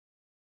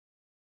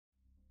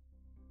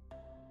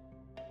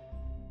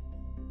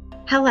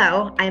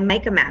Hello, I'm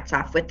Micah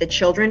Matzoff with the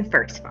Children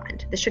First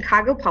Fund, the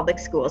Chicago Public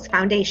Schools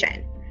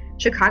Foundation.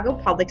 Chicago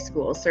Public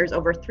Schools serves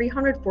over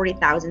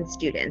 340,000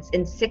 students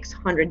in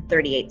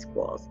 638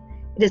 schools.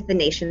 It is the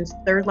nation's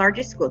third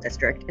largest school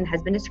district and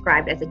has been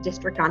described as a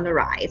district on the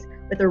rise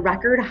with a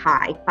record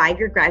high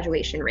 5-year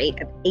graduation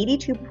rate of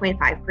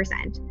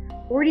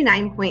 82.5%.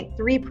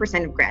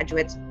 49.3% of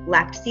graduates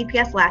left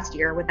CPS last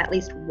year with at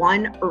least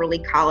one early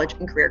college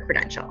and career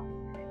credential.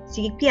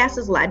 CPS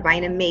is led by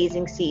an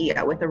amazing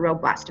CEO with a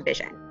robust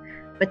vision,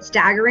 but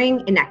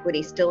staggering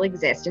inequities still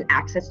exist in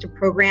access to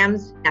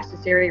programs,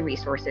 necessary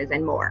resources,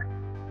 and more.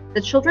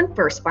 The Children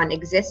First Fund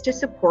exists to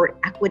support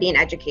equity in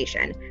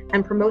education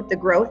and promote the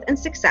growth and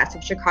success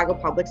of Chicago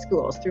Public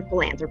Schools through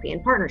philanthropy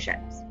and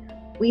partnerships.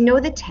 We know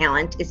that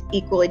talent is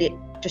equally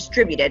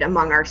distributed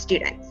among our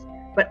students,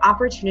 but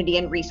opportunity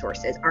and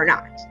resources are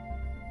not.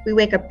 We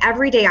wake up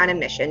every day on a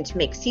mission to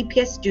make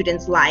CPS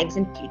students' lives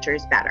and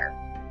futures better.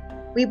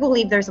 We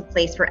believe there's a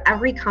place for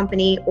every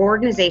company or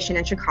organization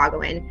in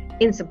Chicagoan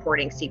in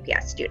supporting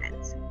CPS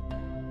students.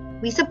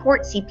 We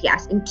support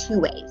CPS in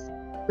two ways.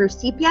 Through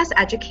CPS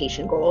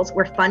education goals,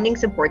 where funding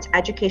supports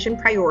education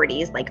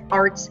priorities like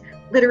arts,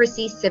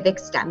 literacy,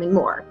 civics, STEM, and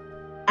more.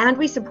 And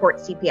we support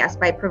CPS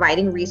by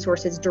providing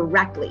resources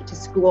directly to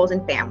schools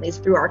and families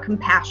through our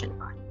Compassion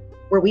Fund,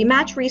 where we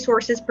match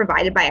resources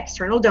provided by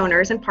external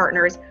donors and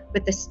partners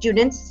with the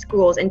students,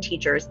 schools, and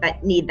teachers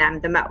that need them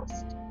the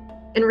most.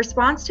 In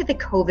response to the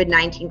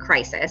COVID-19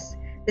 crisis,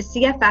 the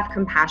CFF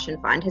Compassion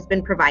Fund has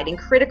been providing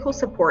critical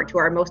support to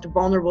our most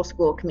vulnerable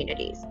school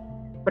communities,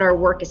 but our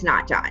work is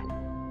not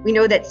done. We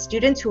know that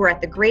students who were at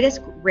the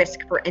greatest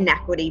risk for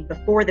inequity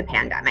before the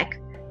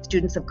pandemic,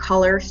 students of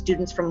color,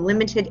 students from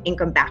limited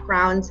income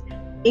backgrounds,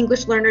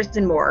 English learners,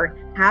 and more,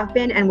 have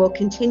been and will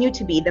continue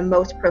to be the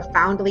most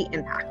profoundly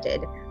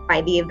impacted by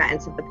the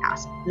events of the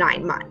past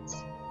 9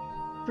 months.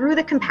 Through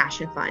the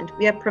Compassion Fund,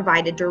 we have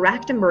provided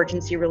direct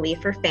emergency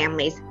relief for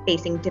families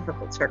facing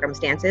difficult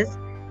circumstances,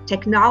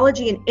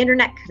 technology and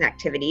internet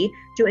connectivity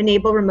to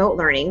enable remote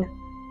learning,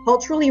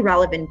 culturally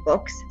relevant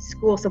books,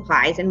 school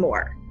supplies, and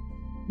more.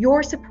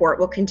 Your support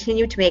will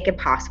continue to make it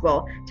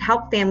possible to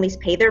help families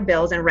pay their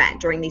bills and rent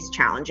during these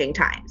challenging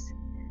times.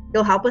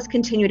 You'll help us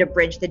continue to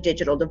bridge the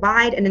digital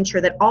divide and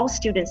ensure that all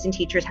students and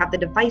teachers have the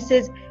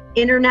devices,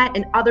 internet,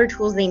 and other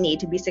tools they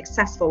need to be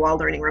successful while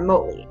learning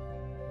remotely.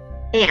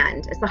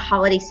 And as the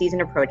holiday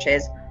season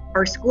approaches,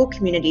 our school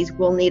communities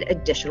will need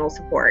additional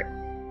support.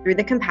 Through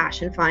the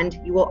Compassion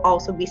Fund, you will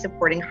also be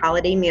supporting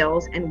holiday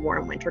meals and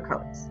warm winter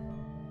coats.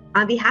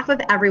 On behalf of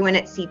everyone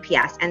at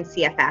CPS and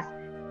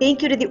CFF,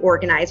 thank you to the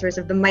organizers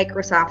of the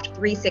Microsoft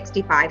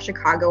 365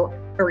 Chicago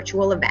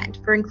virtual event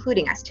for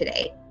including us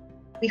today.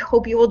 We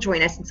hope you will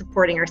join us in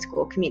supporting our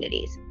school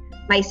communities.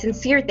 My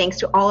sincere thanks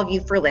to all of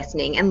you for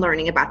listening and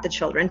learning about the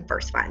Children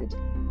First Fund.